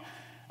stigma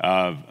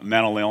of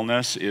mental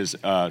illness is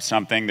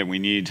something that we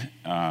need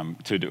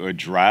to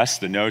address.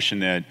 The notion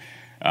that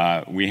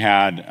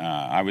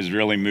I was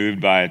really moved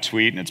by a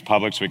tweet, and it's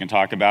public so we can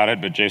talk about it,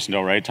 but Jason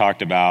Del Rey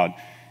talked about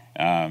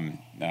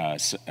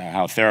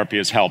how therapy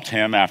has helped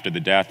him after the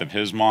death of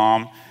his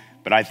mom.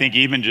 But I think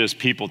even just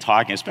people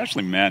talking,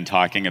 especially men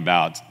talking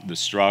about the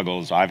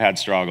struggles, I've had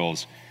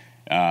struggles,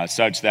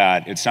 such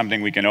that it's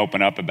something we can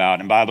open up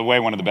about. And by the way,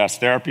 one of the best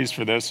therapies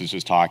for this is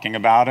just talking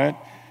about it.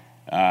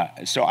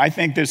 So I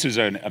think this is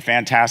a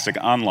fantastic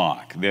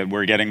unlock, that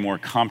we're getting more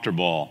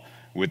comfortable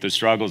with the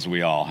struggles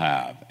we all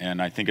have.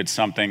 And I think it's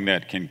something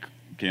that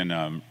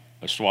can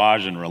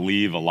assuage and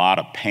relieve a lot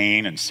of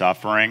pain and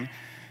suffering.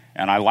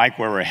 And I like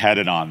where we're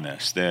headed on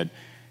this, that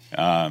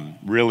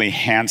really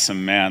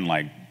handsome men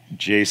like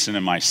Jason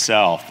and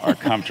myself are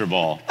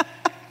comfortable.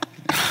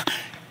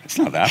 It's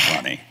not that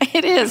funny.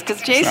 It is,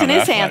 because Jason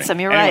is handsome.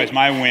 You're Anyways,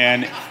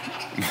 right.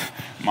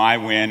 My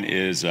win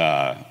is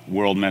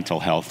World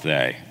Mental Health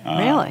Day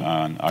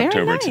on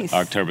October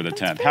the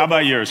 10th. How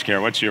about yours,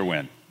 Kara? What's your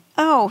win?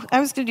 Oh, I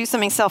was going to do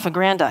something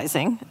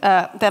self-aggrandizing,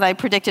 that I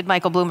predicted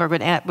Michael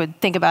Bloomberg would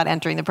think about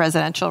entering the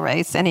presidential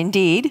race, and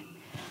indeed.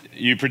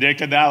 You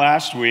predicted that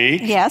last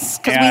week. Yes,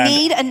 because we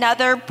need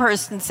another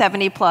person,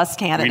 70-plus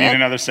candidate. We need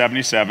another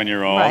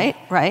 77-year-old.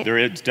 Right.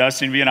 There does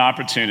seem to be an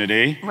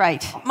opportunity.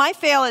 Right. My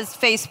fail is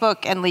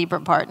Facebook and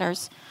Libra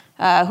partners.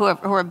 Who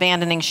are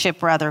abandoning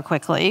ship rather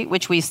quickly,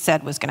 which we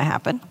said was going to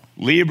happen.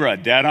 Libra,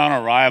 dead on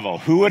arrival.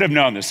 Who would have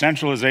known the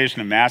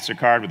centralization of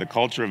MasterCard with the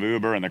culture of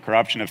Uber and the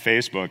corruption of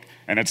Facebook,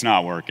 and it's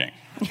not working?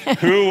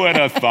 Who would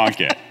have thunk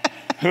it?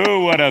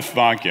 Who would have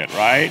thunk it,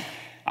 right?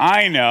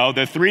 I know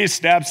the 3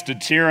 steps to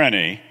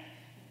tyranny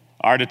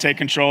are to take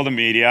control of the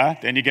media,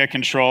 then you get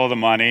control of the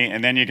money,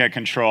 and then you get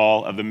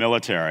control of the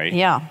military.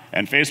 Yeah.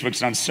 And Facebook's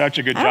done such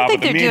a good job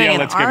with the media,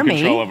 let's get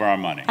control of our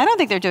money. I don't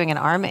think they're doing an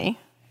army.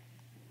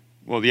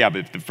 Well, yeah,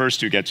 but the first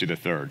 2 get you the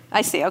third.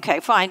 I see. Okay,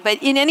 fine.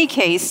 But in any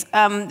case,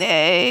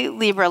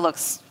 Libra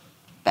looks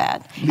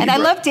bad. And I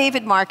love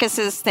David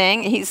Marcus's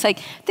thing. He's like,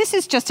 this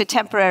is just a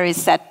temporary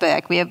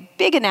setback. We have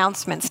big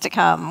announcements to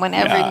come when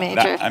every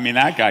major...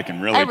 that guy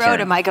can really I wrote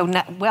him. I go,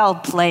 well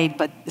played,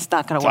 but it's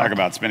not going to work. Talk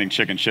about spinning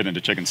chicken shit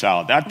into chicken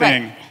salad. That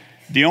thing... Right.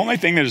 The only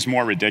thing that is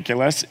more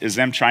ridiculous is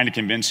them trying to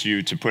convince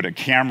you to put a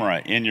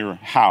camera in your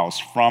house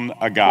from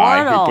a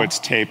guy who puts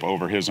tape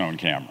over his own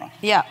camera.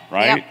 Yeah.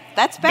 Right? Yep.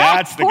 That's bad.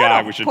 That's the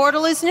guy we should...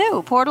 Portal is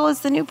new. Portal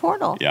is the new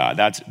Portal. Yeah,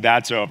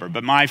 that's over.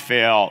 But my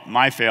fail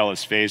is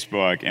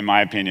Facebook, in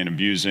my opinion,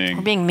 abusing...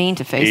 We're being mean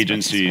to Facebook.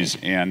 ...agencies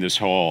and this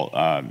whole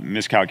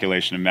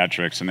miscalculation of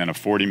metrics and then a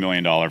 $40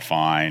 million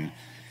fine.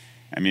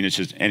 I mean, it's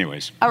just...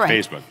 Anyways, all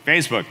right.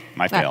 Facebook,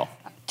 my fail.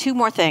 2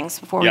 more things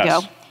before we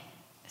go.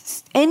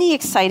 Any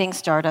exciting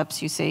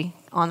startups you see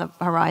on the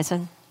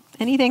horizon?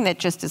 Anything that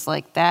just is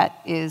like,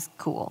 that is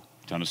cool?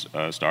 A ton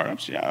of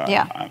startups, yeah.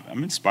 Yeah.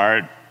 I'm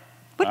inspired.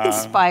 What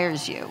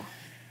inspires you?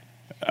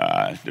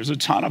 There's a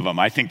ton of them.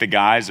 I think the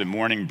guys at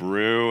Morning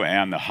Brew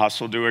and The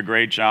Hustle do a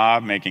great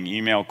job making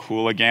email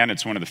cool again.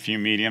 It's one of the few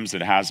mediums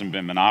that hasn't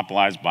been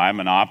monopolized by a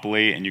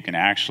monopoly, and you can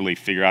actually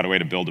figure out a way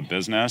to build a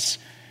business,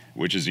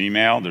 which is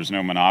email. There's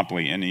no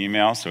monopoly in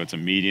email, so it's a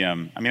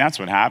medium. I mean, that's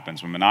what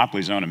happens. When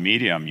monopolies own a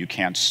medium, you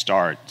can't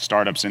start.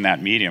 Startups in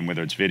that medium,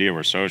 whether it's video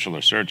or social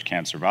or search,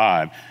 can't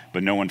survive,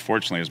 but no one,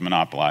 fortunately, has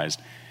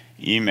monopolized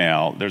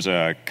email. There's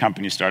a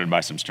company started by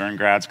some Stern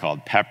grads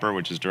called Pepper,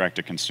 which is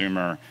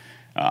direct-to-consumer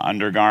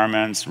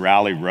undergarments.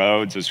 Rally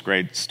Roads is a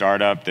great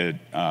startup that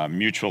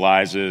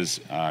mutualizes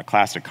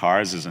classic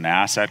cars as an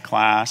asset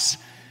class.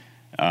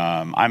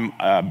 I'm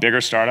a bigger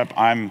startup.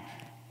 I'm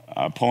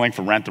pulling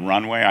for Rent the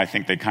Runway. I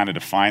think they kind of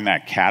define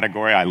that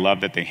category. I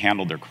love that they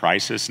handled their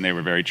crisis and they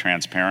were very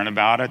transparent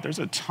about it. There's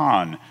a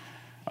ton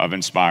of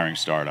inspiring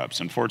startups.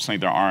 Unfortunately,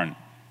 there aren't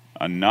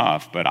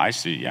enough, but I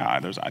see, I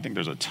think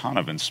there's a ton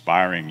of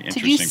inspiring,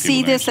 interesting people. So do you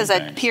see this as a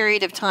things.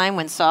 period of time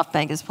when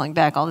SoftBank is pulling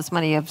back all this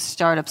money of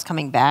startups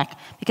coming back?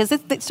 Because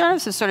the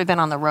startups have sort of been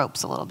on the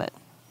ropes a little bit.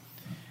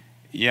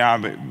 Yeah,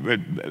 but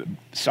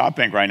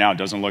SoftBank right now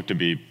doesn't look to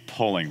be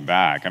pulling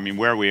back. I mean,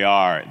 where we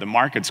are, the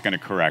market's going to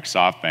correct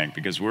SoftBank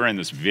because we're in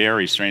this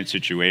very strange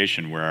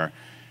situation where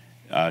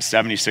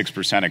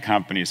 76% of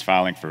companies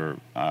filing for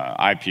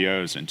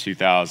IPOs in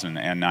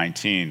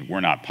 2019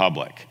 were not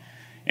public.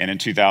 And in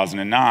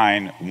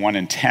 2009, 1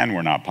 in 10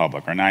 were not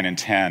public, or 9 in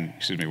 10,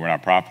 were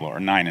not profitable, or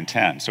 9 in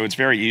 10. So it's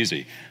very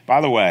easy.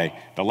 By the way,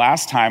 the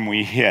last time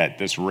we hit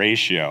this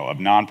ratio of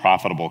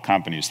non-profitable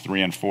companies,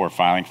 3 and 4,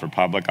 filing for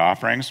public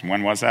offerings,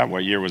 when was that?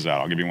 What year was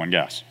that? I'll give you one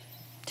guess.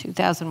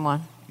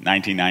 2001.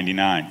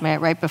 1999.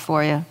 Right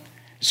before you.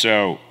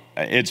 So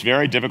it's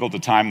very difficult to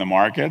time the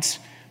markets.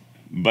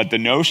 But the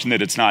notion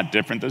that it's not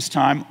different this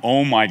time,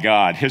 oh my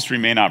God, history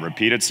may not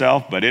repeat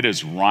itself, but it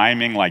is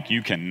rhyming like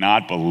you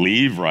cannot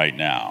believe right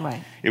now.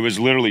 Right. It was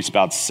literally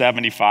about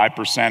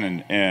 75%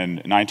 in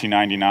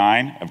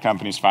 1999 of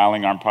companies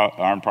filing aren't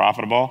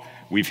profitable.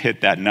 We've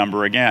hit that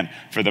number again.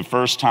 For the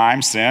first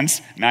time since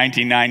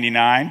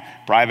 1999,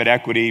 private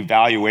equity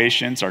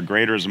valuations are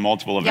greater as a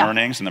multiple of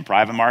earnings in the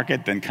private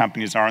market than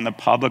companies are in the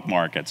public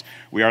markets.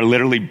 We are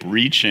literally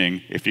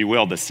breaching, if you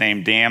will, the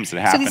same dams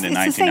that happened in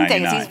 1999. It's the same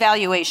thing. These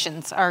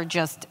valuations are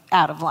just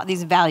out of line.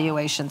 These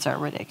valuations are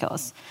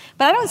ridiculous.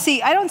 But I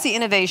don't see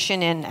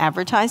innovation in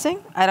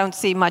advertising. I don't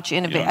see much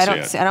innovation.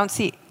 I don't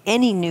see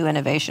any new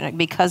innovation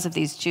because of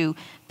these two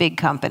big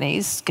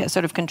companies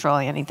sort of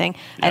controlling anything.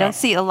 Yeah. I don't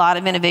see a lot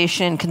of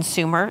innovation in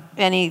consumer,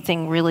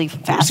 anything really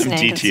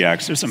fascinating. There's some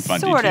DTX, there's some fun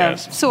Sort of.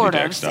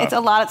 Stuff. It's a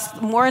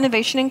lot more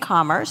innovation in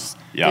commerce.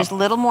 Yep. There's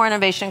little more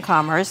innovation in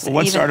commerce. Well,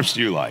 what startups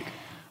do you like?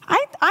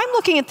 I'm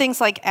looking at things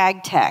like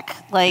ag tech,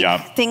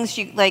 things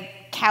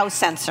like cow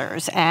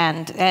sensors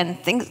and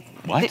things.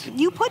 What?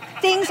 You put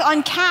things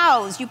on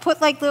cows. You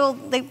put little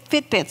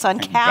Fitbits on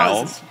cows.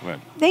 Bells? What?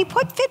 They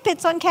put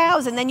Fitbits on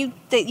cows, and then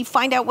you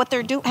find out what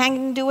they're doing,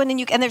 and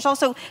there's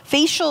also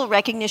facial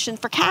recognition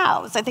for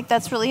cows. I think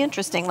that's really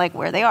interesting, like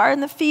where they are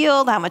in the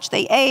field, how much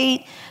they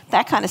ate,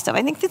 that kind of stuff.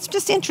 I think that's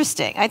just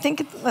interesting. I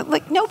think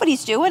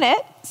nobody's doing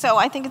it, so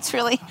I think it's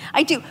really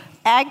I do.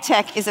 Ag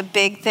tech is a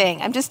big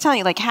thing. I'm just telling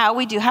you, how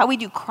we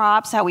do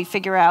crops, how we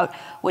figure out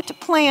what to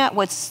plant,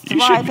 what's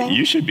thriving.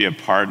 You should be a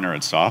partner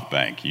at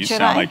SoftBank. You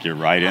sound like you're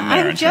right in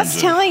there. I'm just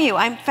telling you,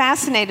 I'm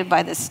fascinated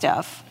by this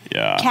stuff.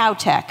 Yeah. Cow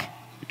tech.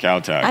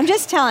 I'm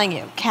just telling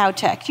you, cow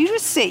tech.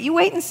 You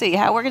wait and see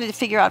how we're going to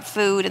figure out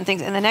food and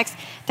things. And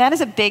that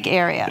is a big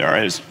area.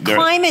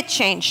 Climate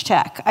change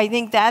tech. I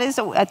think that is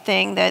a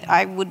thing that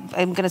I'm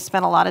going to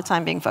spend a lot of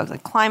time being focused on.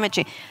 Climate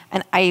change.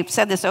 And I've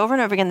said this over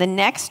and over again,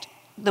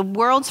 the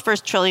world's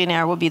first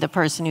trillionaire will be the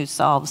person who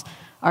solves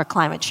our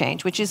climate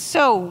change, which is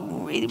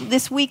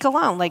this week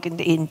alone,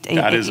 in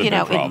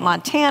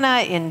Montana,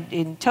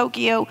 in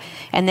Tokyo,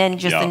 and then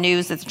just the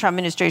news that the Trump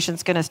administration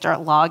is going to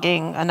start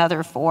logging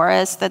another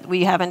forest that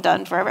we haven't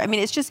done forever. I mean,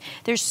 it's just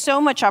there's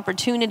so much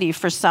opportunity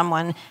for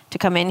someone to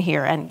come in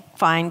here and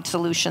find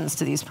solutions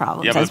to these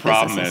problems. Yeah, but the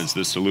problem is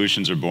the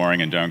solutions are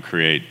boring and don't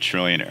create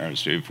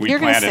trillionaires.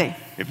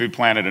 If we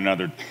planted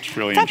another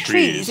trillion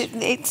trees.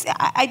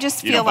 I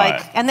just feel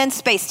and then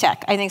space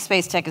tech. I think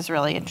space tech is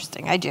really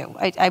interesting. I do.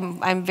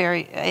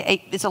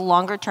 It's a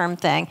longer term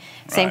thing.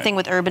 Same thing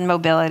with urban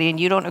mobility, and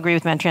you don't agree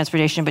with manned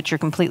transportation, but you're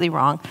completely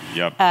wrong.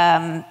 Yep.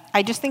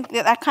 I just think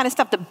that kind of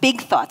stuff, the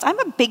big thoughts. I'm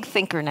a big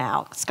thinker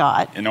now,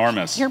 Scott.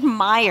 Enormous. You're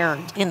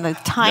mired in the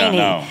tiny.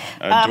 Yeah,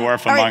 no. A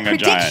dwarf among a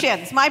giant.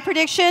 Predictions. My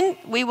prediction,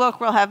 we'll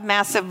have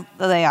massive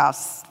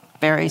layoffs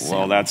very soon.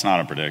 Well, that's not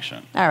a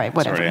prediction. All right,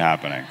 whatever. It's already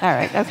happening. All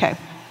right, okay.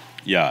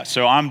 Yeah,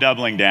 so I'm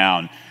doubling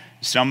down.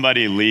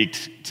 Somebody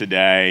leaked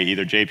today,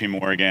 either JP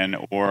Morgan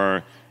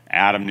or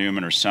Adam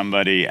Newman or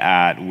somebody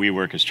at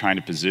WeWork is trying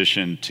to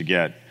position to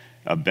get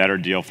a better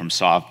deal from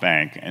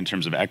SoftBank in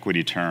terms of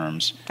equity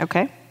terms.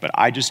 Okay. But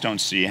I just don't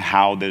see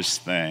how this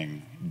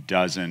thing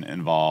doesn't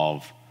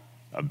involve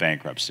a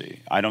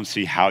bankruptcy. I don't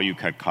see how you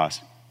cut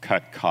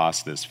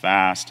costs this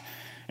fast.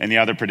 And the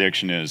other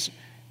prediction is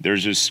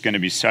there's just going to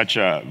be such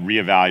a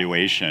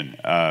reevaluation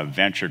of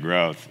venture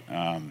growth.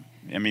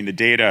 The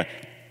data,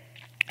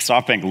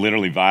 SoftBank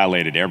literally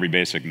violated every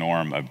basic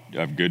norm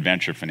of good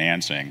venture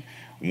financing.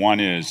 One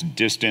is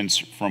distance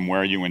from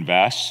where you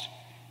invest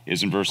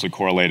is inversely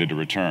correlated to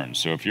returns.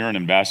 So if you're an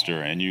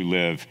investor and you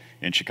live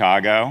in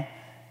Chicago,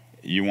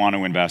 you want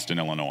to invest in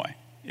Illinois.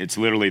 It's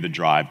literally the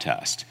drive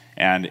test.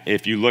 And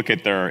if you look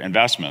at their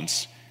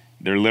investments,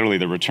 the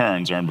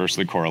returns are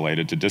inversely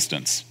correlated to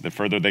distance. The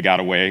further they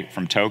got away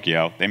from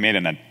Tokyo, they made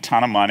a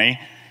ton of money.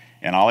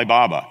 And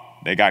Alibaba,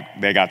 they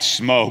got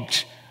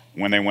smoked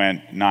when they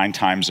went 9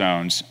 time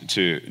zones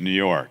to New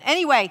York.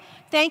 Anyway,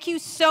 thank you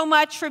so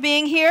much for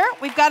being here.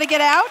 We've got to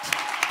get out.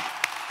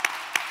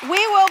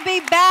 We will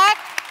be back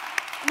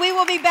we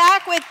will be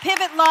back with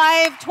Pivot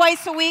Live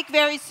twice a week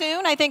very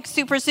soon, I think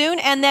super soon.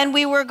 And then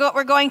we're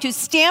going to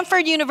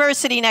Stanford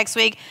University next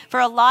week for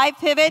a live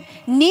pivot.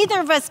 Neither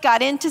of us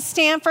got into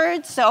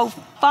Stanford, so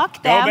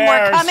fuck them.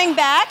 We're coming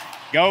back.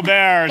 Go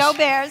Bears. Go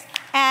Bears.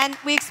 And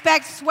we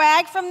expect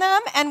swag from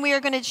them, and we are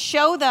going to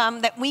show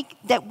them that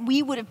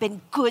we would have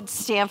been good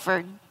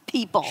Stanford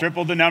people.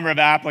 Tripled the number of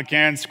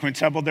applicants,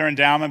 quintupled their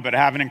endowment, but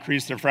haven't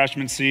increased their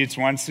freshman seats,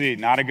 1 seat.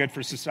 Not a good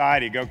for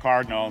society. Go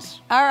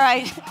Cardinals. All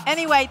right.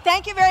 Anyway,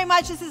 thank you very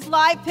much. This is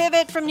Live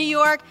Pivot from New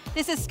York.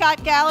 This is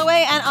Scott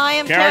Galloway, and I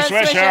am Kara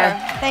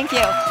Swisher. Thank you.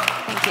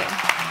 Thank you.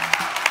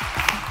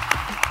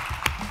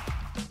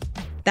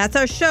 That's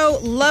our show.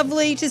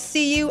 Lovely to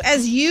see you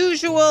as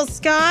usual,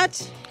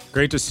 Scott.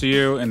 Great to see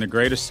you in the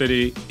greatest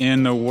city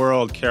in the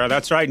world, Kara.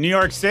 That's right, New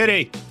York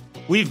City.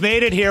 We've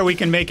made it here. We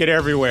can make it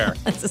everywhere.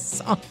 That's a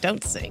song.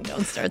 Don't sing.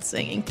 Don't start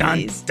singing,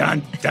 please.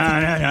 Dun,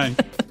 dun, dun, dun,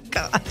 dun.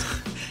 God.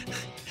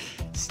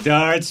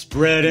 Start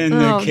spreading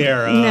the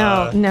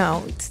Kara.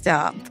 No,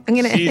 stop.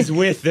 She's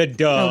with the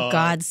dog. Oh,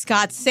 God,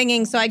 Scott's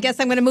singing, so I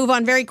guess I'm going to move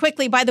on very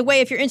quickly. By the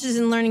way, if you're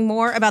interested in learning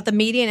more about the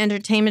media and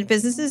entertainment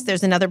businesses,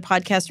 there's another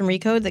podcast from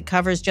Recode that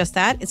covers just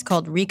that. It's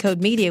called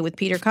Recode Media with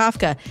Peter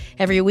Kafka.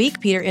 Every week,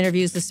 Peter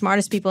interviews the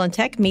smartest people in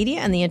tech,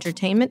 media, and the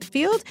entertainment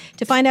field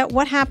to find out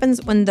what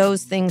happens when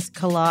those things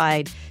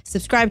collide.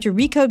 Subscribe to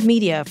Recode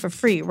Media for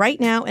free right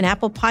now in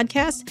Apple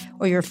Podcasts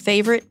or your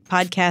favorite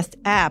podcast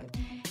app.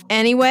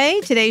 Anyway,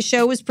 today's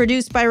show was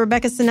produced by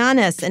Rebecca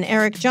Sananes and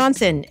Eric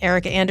Johnson.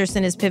 Erica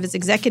Anderson is Pivot's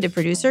executive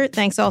producer.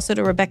 Thanks also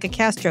to Rebecca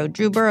Castro,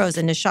 Drew Burrows,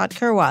 and Nishat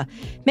Kurwa.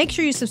 Make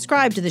sure you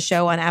subscribe to the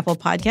show on Apple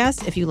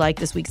Podcasts. If you like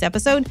this week's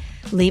episode,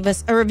 leave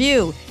us a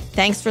review.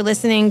 Thanks for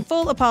listening.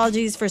 Full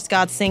apologies for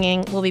Scott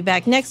singing. We'll be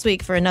back next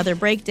week for another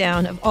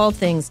breakdown of all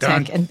things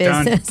tech and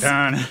business.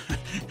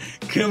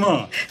 Come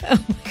on.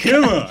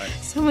 Come on.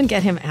 Someone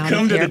get him out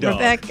Come of here. to the dog.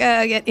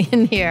 Rebecca, get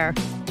in here.